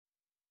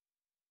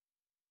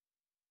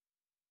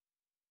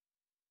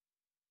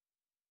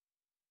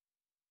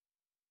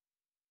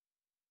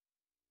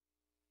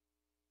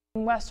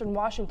in western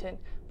Washington,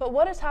 but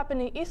what is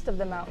happening east of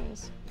the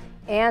mountains?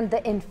 And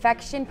the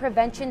infection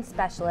prevention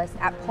specialist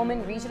at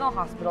Pullman Regional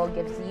Hospital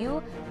gives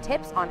you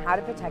tips on how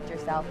to protect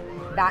yourself.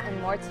 That and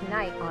more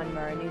tonight on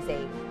Murrow News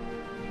 8.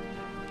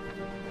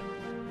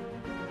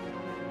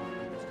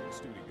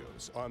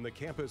 Studios on the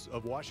campus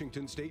of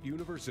Washington State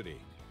University.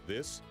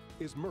 This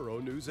is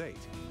Murrow News 8.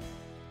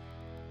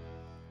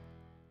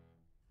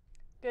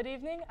 Good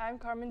evening, I'm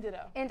Carmen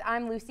Ditto. And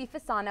I'm Lucy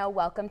Fasano.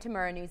 Welcome to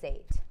Murrow News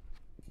 8.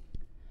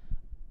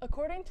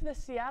 According to the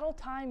Seattle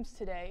Times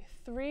today,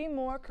 3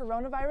 more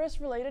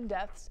coronavirus-related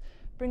deaths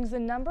brings the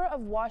number of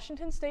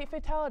Washington state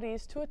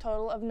fatalities to a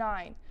total of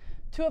 9.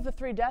 2 of the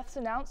 3 deaths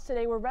announced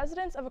today were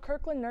residents of a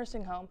Kirkland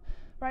nursing home.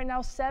 Right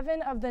now,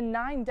 7 of the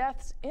 9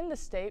 deaths in the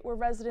state were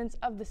residents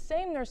of the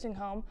same nursing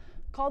home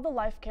called the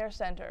Life Care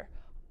Center.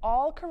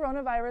 All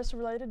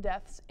coronavirus-related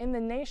deaths in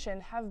the nation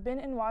have been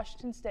in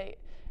Washington state,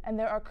 and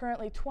there are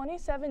currently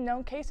 27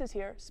 known cases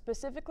here,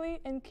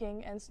 specifically in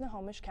King and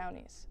Snohomish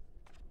counties.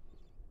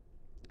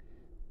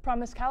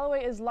 Promise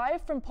Calloway is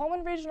live from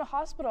Pullman Regional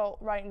Hospital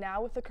right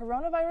now with the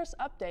coronavirus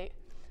update.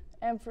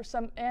 And for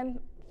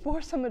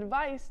some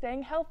advice,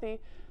 staying healthy,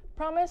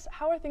 Promise,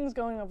 how are things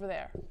going over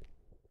there?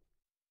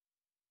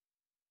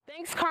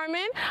 Thanks,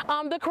 Carmen.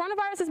 The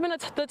coronavirus has been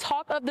the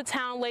talk of the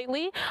town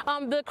lately.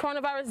 The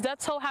coronavirus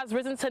death toll has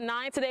risen to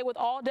 9 today, with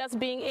all deaths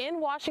being in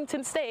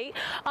Washington state.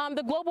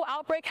 The global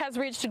outbreak has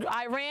reached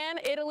Iran,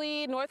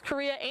 Italy, North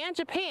Korea, and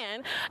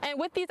Japan. And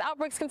with these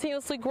outbreaks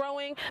continuously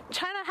growing,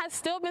 China has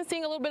still been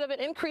seeing a little bit of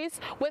an increase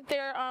with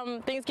their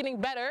things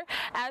getting better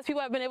as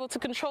people have been able to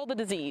control the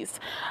disease.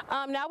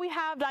 Now we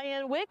have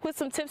Diane Wick with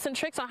some tips and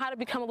tricks on how to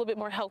become a little bit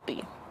more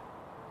healthy.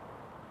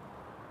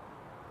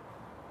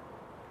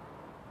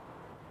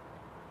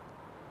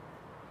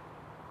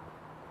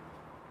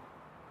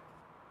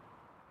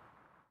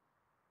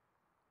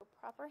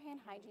 Proper hand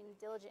hygiene,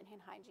 diligent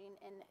hand hygiene,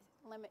 and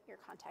limit your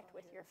contact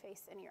with your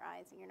face and your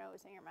eyes and your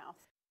nose and your mouth.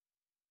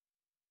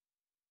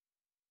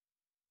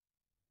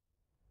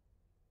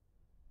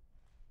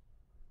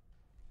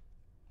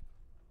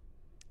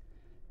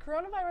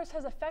 Coronavirus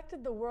has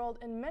affected the world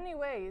in many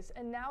ways,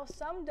 and now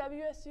some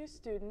WSU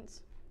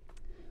students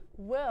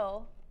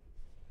will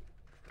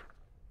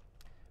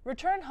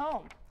return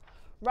home.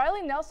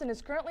 Riley Nelson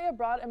is currently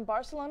abroad in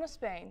Barcelona,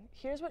 Spain.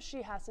 Here's what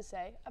she has to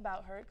say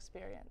about her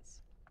experience.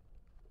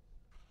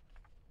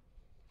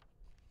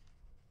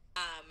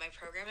 My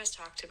program has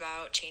talked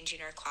about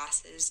changing our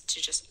classes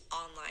to just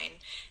online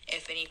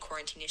if any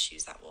quarantine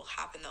issues that will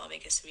happen that will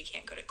make it so we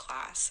can't go to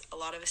class. A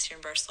lot of us here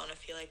in Barcelona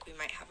feel like we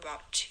might have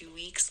about 2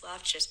 weeks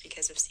left just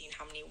because of seeing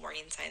how many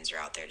warning signs are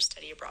out there to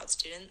study abroad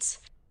students.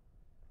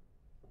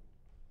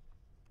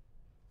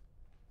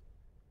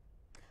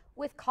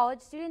 With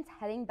college students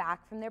heading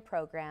back from their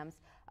programs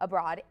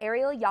abroad,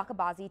 Ariel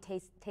Yacobazi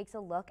takes a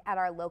look at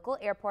our local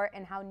airport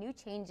and how new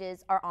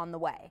changes are on the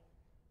way.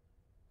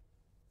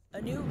 A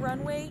new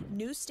runway,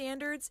 new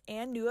standards,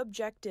 and new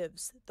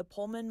objectives. The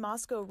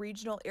Pullman-Moscow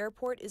Regional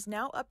Airport is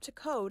now up to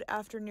code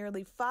after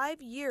nearly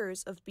 5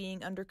 years of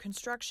being under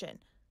construction.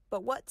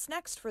 But what's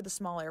next for the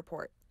small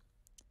airport?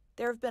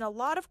 There have been a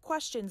lot of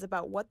questions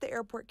about what the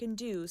airport can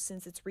do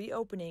since its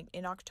reopening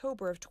in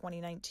October of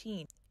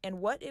 2019, and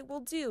what it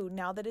will do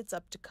now that it's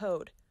up to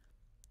code.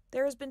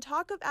 There has been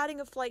talk of adding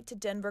a flight to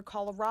Denver,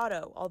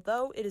 Colorado,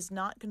 although it is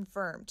not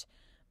confirmed.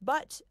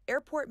 But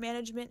airport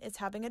management is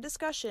having a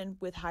discussion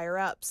with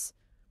higher-ups.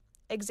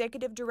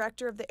 Executive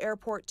Director of the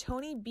airport,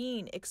 Tony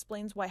Bean,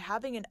 explains why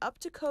having an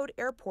up-to-code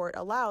airport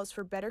allows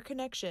for better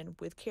connection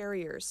with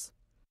carriers.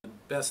 The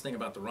best thing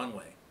about the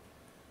runway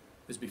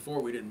is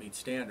before we didn't meet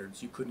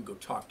standards, you couldn't go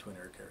talk to an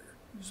air carrier.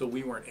 So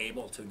we weren't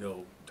able to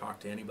go talk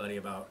to anybody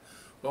about,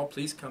 well,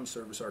 please come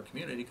service our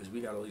community because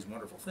we got all these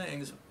wonderful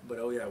things, but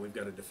oh yeah, we've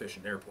got a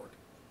deficient airport.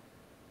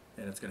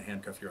 And it's going to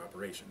handcuff your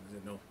operation.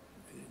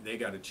 They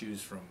got to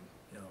choose from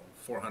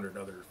 400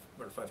 other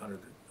or 500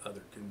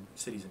 other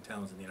cities and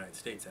towns in the United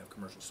States have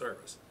commercial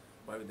service.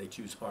 Why would they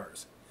choose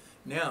ours?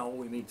 Now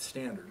we meet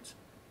standards.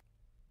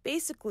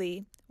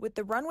 Basically, with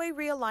the runway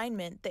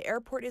realignment, the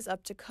airport is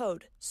up to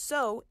code,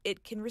 so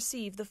it can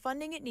receive the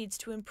funding it needs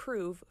to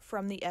improve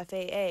from the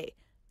FAA.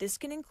 This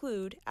can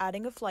include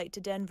adding a flight to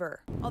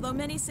Denver. Although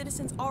many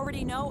citizens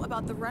already know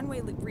about the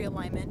runway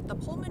realignment, the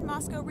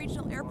Pullman-Moscow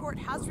Regional Airport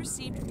has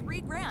received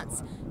 3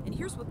 grants, and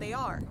here's what they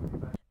are.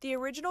 The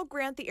original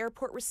grant the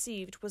airport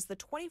received was the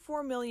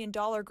 $24 million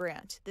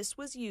grant. This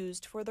was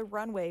used for the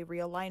runway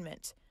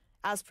realignment.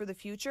 As for the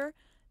future,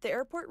 the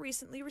airport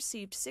recently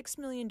received $6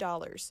 million.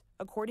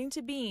 According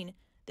to Bean,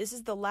 this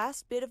is the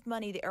last bit of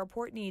money the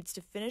airport needs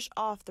to finish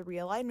off the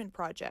realignment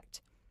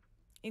project,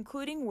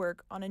 including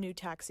work on a new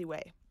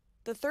taxiway.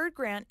 The third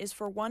grant is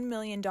for $1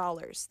 million.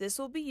 This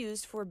will be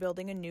used for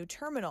building a new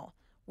terminal.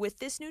 With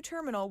this new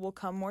terminal will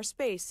come more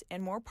space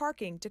and more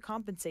parking to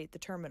compensate the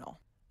terminal.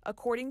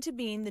 According to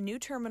Bean, the new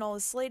terminal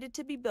is slated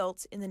to be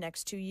built in the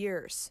next 2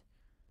 years.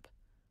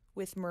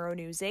 With Murrow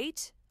News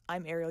 8,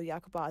 I'm Ariel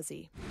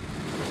Yacobazi.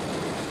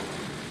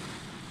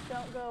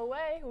 Don't go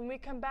away. When we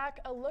come back,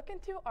 a look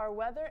into our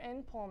weather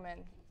in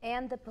Pullman.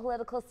 And the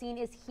political scene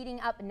is heating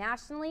up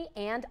nationally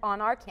and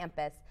on our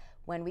campus.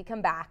 When we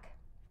come back.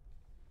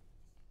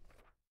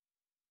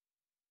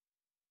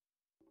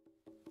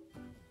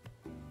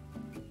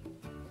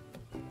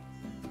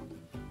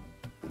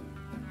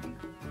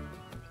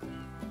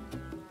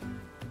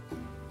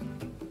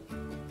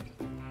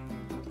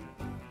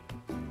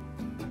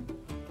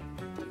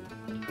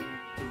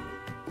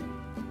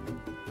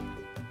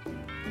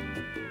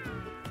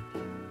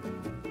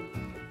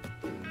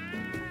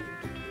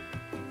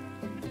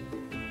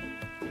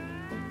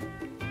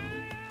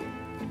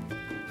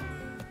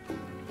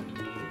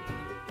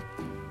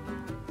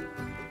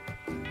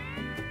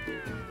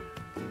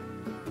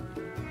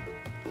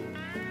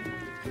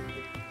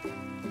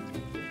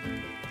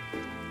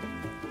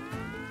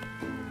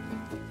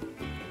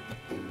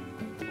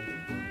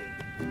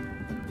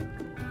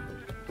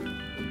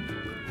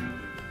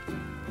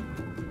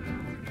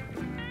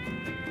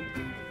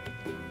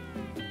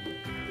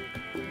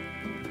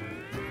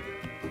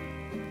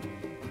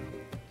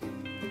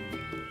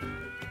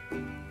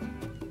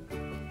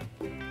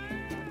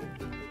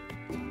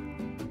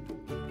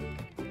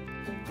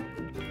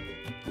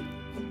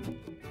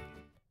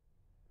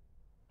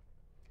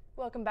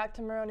 Welcome back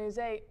to Murrow News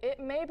 8. It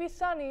may be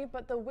sunny,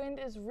 but the wind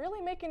is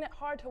really making it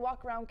hard to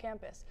walk around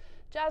campus.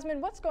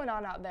 Jasmine, what's going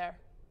on out there?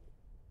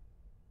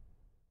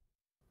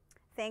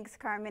 Thanks,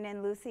 Carmen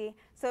and Lucy.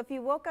 So if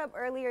you woke up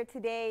earlier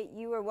today,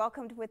 you were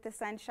welcomed with the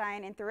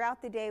sunshine, and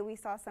throughout the day we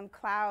saw some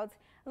clouds.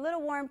 A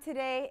little warm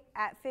today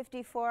at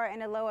 54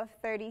 and a low of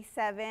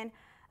 37.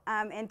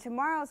 And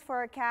tomorrow's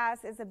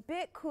forecast is a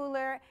bit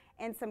cooler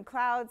and some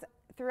clouds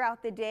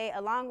throughout the day,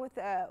 along with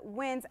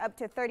winds up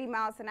to 30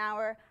 miles an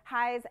hour,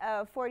 highs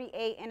of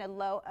 48 and a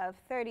low of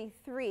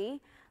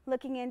 33.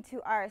 Looking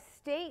into our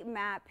state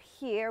map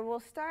here,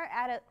 we'll start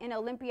in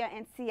Olympia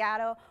and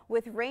Seattle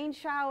with rain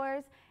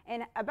showers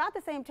and about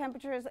the same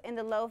temperatures in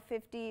the low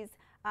 50s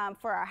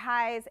for our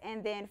highs,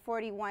 and then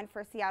 41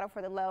 for Seattle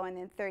for the low, and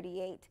then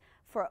 38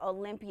 for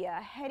Olympia.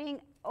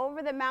 Heading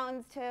over the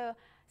mountains to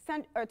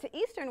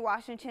eastern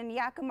Washington,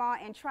 Yakima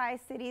and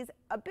Tri-Cities,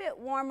 a bit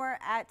warmer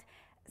at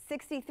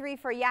 63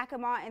 for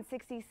Yakima and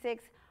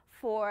 66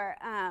 for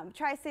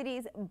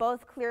Tri-Cities,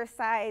 both clear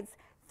sides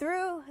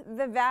through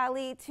the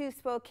valley to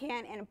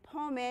Spokane and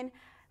Pullman.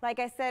 Like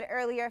I said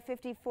earlier,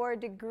 54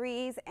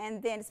 degrees,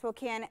 and then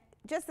Spokane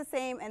just the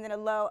same, and then a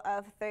low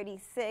of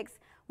 36.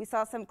 We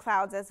saw some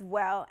clouds as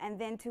well. And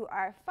then to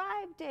our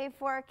 5-day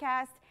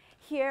forecast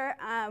here,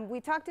 we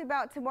talked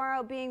about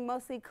tomorrow being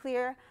mostly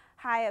clear,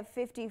 high of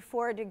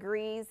 54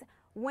 degrees.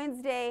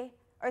 Wednesday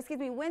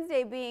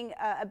being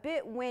a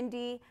bit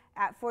windy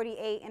at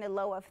 48 and a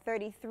low of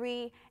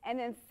 33. And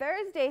then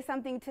Thursday,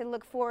 something to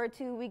look forward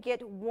to. We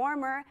get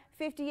warmer,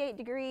 58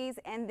 degrees,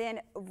 and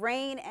then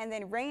rain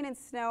and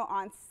snow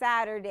on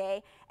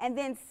Saturday. And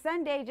then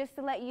Sunday, just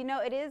to let you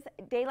know, it is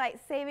daylight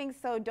savings,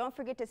 so don't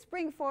forget to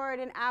spring forward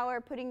an hour,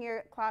 putting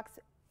your clocks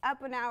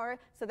up an hour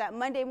so that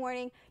Monday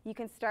morning you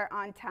can start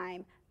on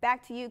time.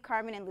 Back to you,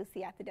 Carmen and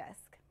Lucy at the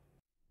desk.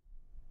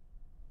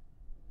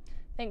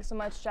 Thanks so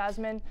much,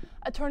 Jasmine.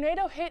 A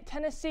tornado hit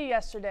Tennessee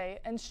yesterday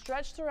and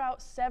stretched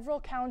throughout several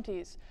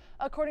counties.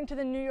 According to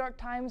the New York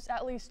Times,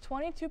 at least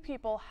 22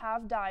 people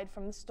have died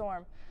from the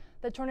storm.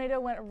 The tornado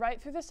went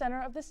right through the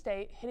center of the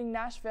state, hitting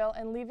Nashville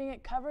and leaving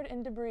it covered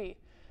in debris.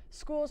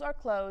 Schools are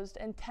closed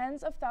and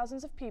tens of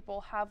thousands of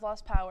people have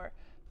lost power.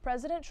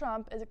 President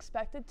Trump is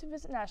expected to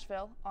visit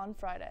Nashville on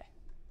Friday.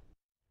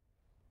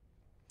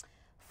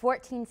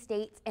 14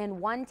 states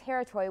and 1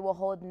 territory will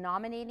hold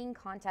nominating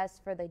contests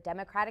for the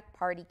Democratic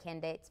Party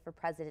candidates for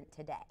president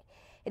today.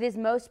 It is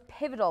most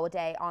pivotal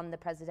day on the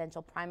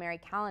presidential primary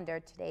calendar.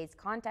 Today's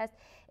contest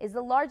is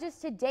the largest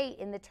to date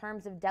in the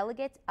terms of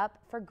delegates up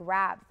for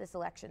grabs this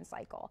election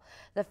cycle.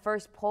 The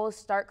first polls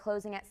start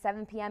closing at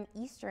 7 p.m.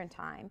 Eastern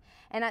Time.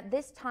 And at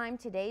this time,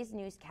 today's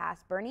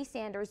newscast, Bernie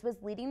Sanders was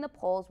leading the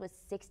polls with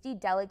 60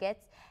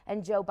 delegates,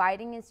 and Joe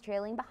Biden is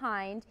trailing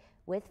behind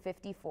with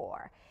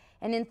 54.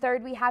 And in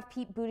third, we have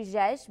Pete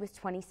Buttigieg with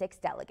 26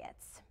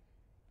 delegates.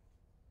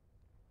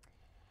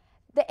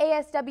 The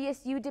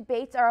ASWSU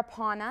debates are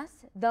upon us.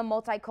 The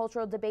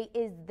multicultural debate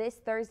is this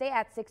Thursday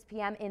at 6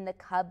 p.m. in the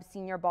Cub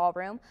Senior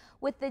Ballroom,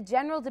 with the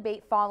general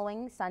debate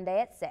following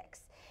Sunday at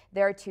 6.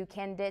 There are two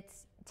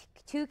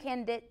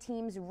candidate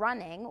teams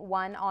running,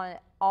 one on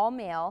all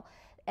male,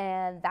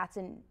 and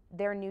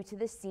they're new to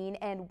the scene,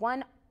 and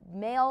one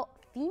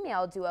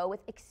male-female duo with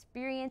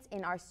experience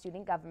in our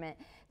student government.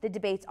 The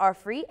debates are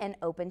free and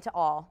open to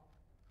all.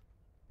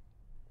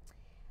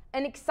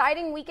 An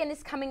exciting weekend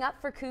is coming up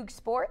for Coug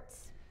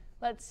sports.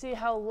 Let's see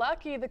how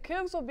lucky the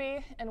Cougs will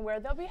be and where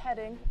they'll be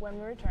heading when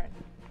we return.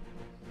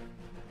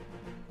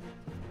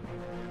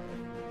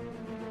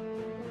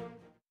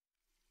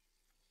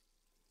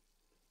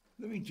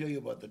 Let me tell you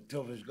about the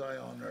toughest guy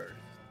on earth.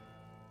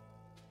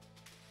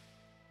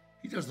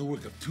 He does the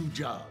work of 2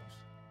 jobs,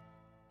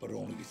 but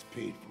only gets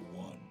paid for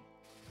one.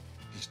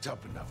 He's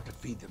tough enough to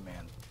feed the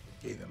man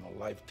that gave him a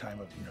lifetime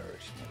of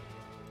nourishment.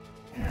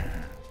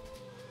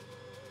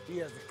 He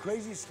has the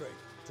crazy strength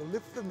to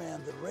lift the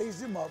man that raised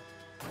him up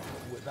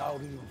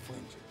without even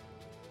flinching.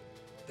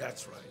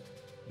 That's right.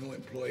 No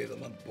Employee of the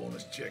Month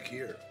bonus check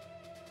here.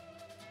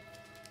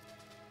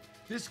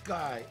 This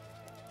guy,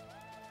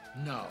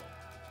 no,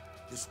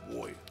 this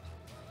warrior,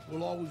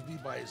 will always be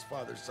by his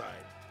father's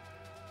side,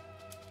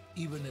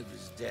 even if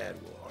his dad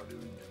will hardly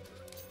remember.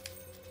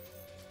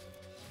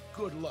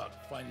 Good luck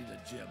finding a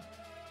gym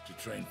to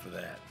train for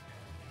that.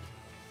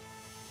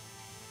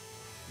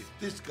 If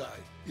this guy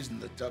isn't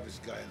the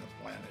toughest guy on the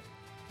planet,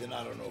 then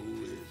I don't know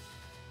who is.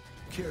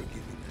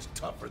 Caregiving is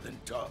tougher than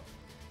tough.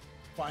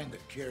 Find the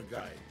care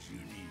guides you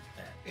need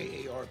at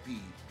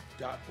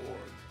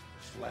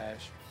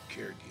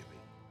aarp.org/caregiving.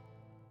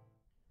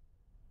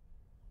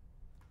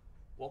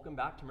 Welcome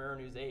back to Murrow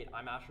News 8.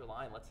 I'm Asher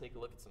Lyon. Let's take a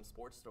look at some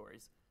sports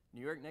stories.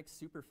 New York Knicks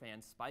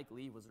superfan Spike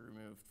Lee was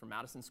removed from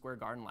Madison Square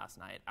Garden last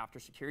night after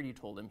security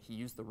told him he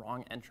used the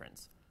wrong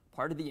entrance.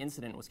 Part of the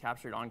incident was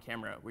captured on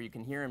camera where you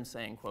can hear him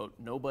saying, quote,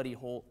 nobody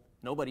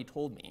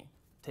told me.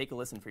 Take a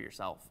listen for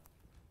yourself.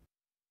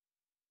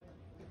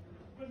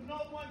 But no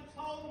one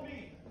told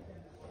me.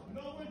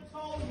 No one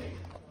told me.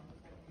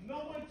 No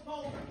one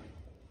told me.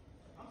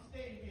 I'm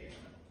staying here.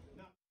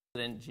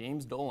 President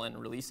James Dolan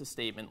released a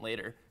statement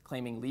later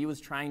claiming Lee was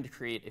trying to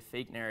create a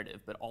fake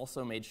narrative, but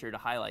also made sure to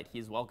highlight he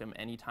is welcome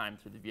anytime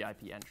through the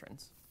VIP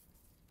entrance.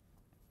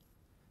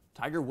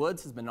 Tiger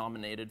Woods has been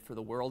nominated for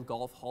the World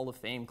Golf Hall of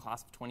Fame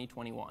class of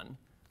 2021.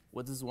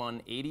 Woods has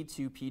won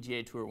 82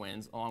 PGA Tour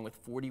wins along with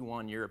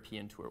 41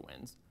 European Tour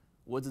wins.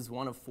 Woods is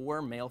one of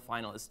 4 male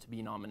finalists to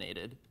be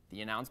nominated.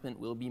 The announcement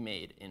will be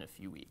made in a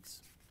few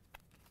weeks.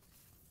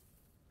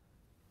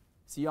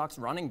 Seahawks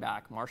running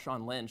back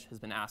Marshawn Lynch has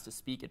been asked to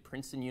speak at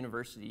Princeton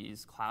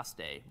University's class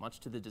day, much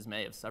to the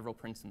dismay of several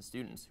Princeton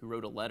students who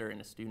wrote a letter in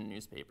a student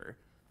newspaper.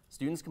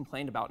 Students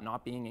complained about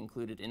not being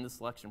included in the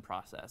selection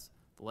process.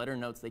 The letter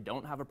notes they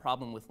don't have a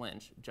problem with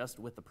Lynch, just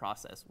with the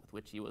process with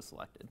which he was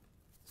selected.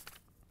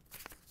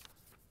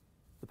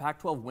 The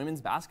Pac-12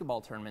 women's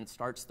basketball tournament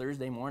starts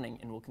Thursday morning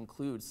and will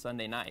conclude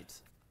Sunday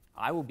night.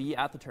 I will be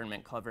at the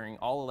tournament covering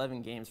all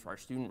 11 games for our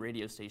student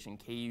radio station,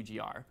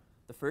 KUGR.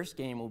 The first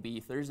game will be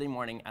Thursday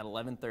morning at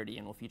 11:30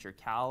 and will feature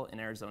Cal and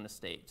Arizona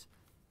State.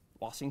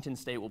 Washington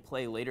State will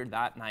play later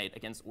that night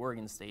against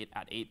Oregon State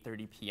at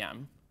 8:30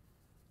 p.m.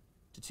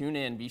 To tune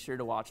in, be sure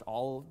to watch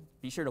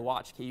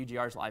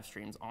KUGR's live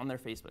streams on their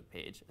Facebook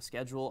page. A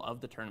schedule of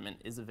the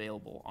tournament is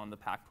available on the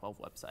Pac-12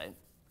 website.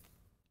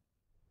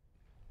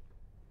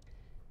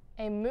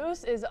 A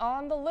moose is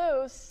on the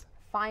loose.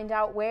 Find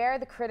out where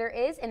the critter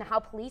is and how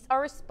police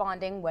are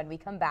responding when we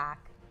come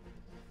back.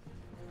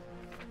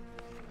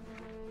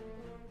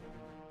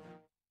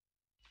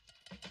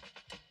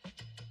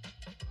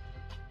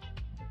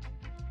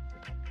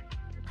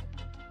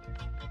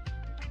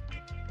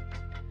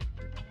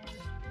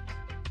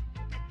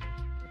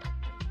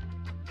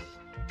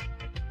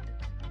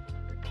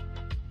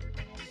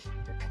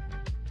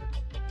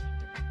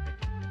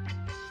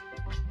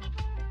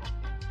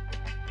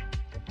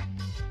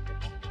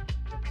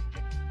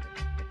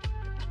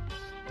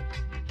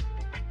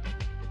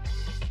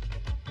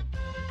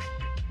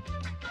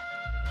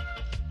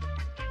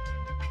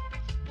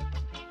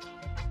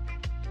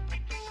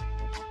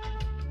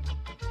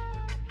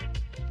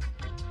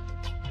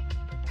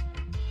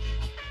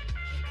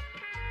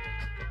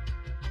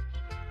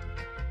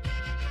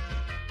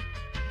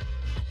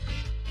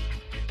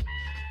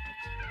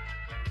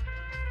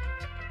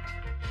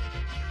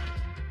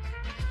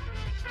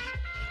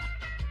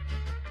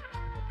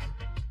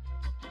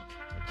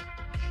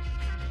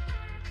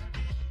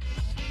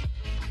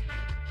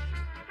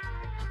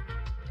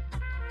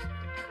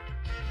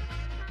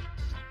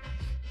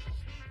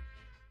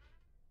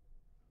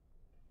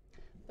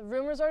 The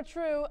rumors are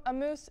true. A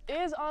moose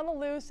is on the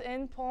loose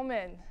in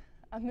Pullman.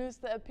 A moose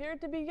that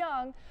appeared to be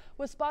young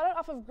was spotted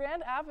off of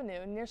Grand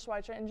Avenue near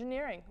Schweitzer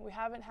Engineering. We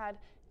haven't had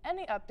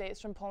any updates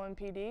from Pullman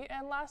PD,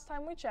 and last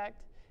time we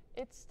checked,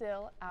 it's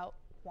still out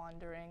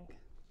wandering.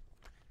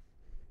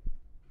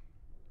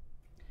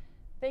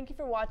 Thank you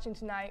for watching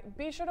tonight.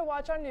 Be sure to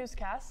watch our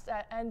newscasts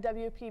at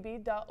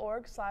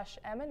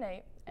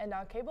nwpb.org/MN8 and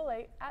on Cable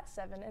 8 at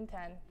 7 and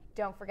 10.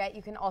 Don't forget,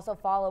 you can also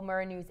follow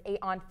Murrow News 8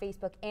 on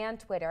Facebook and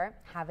Twitter.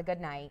 Have a good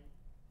night.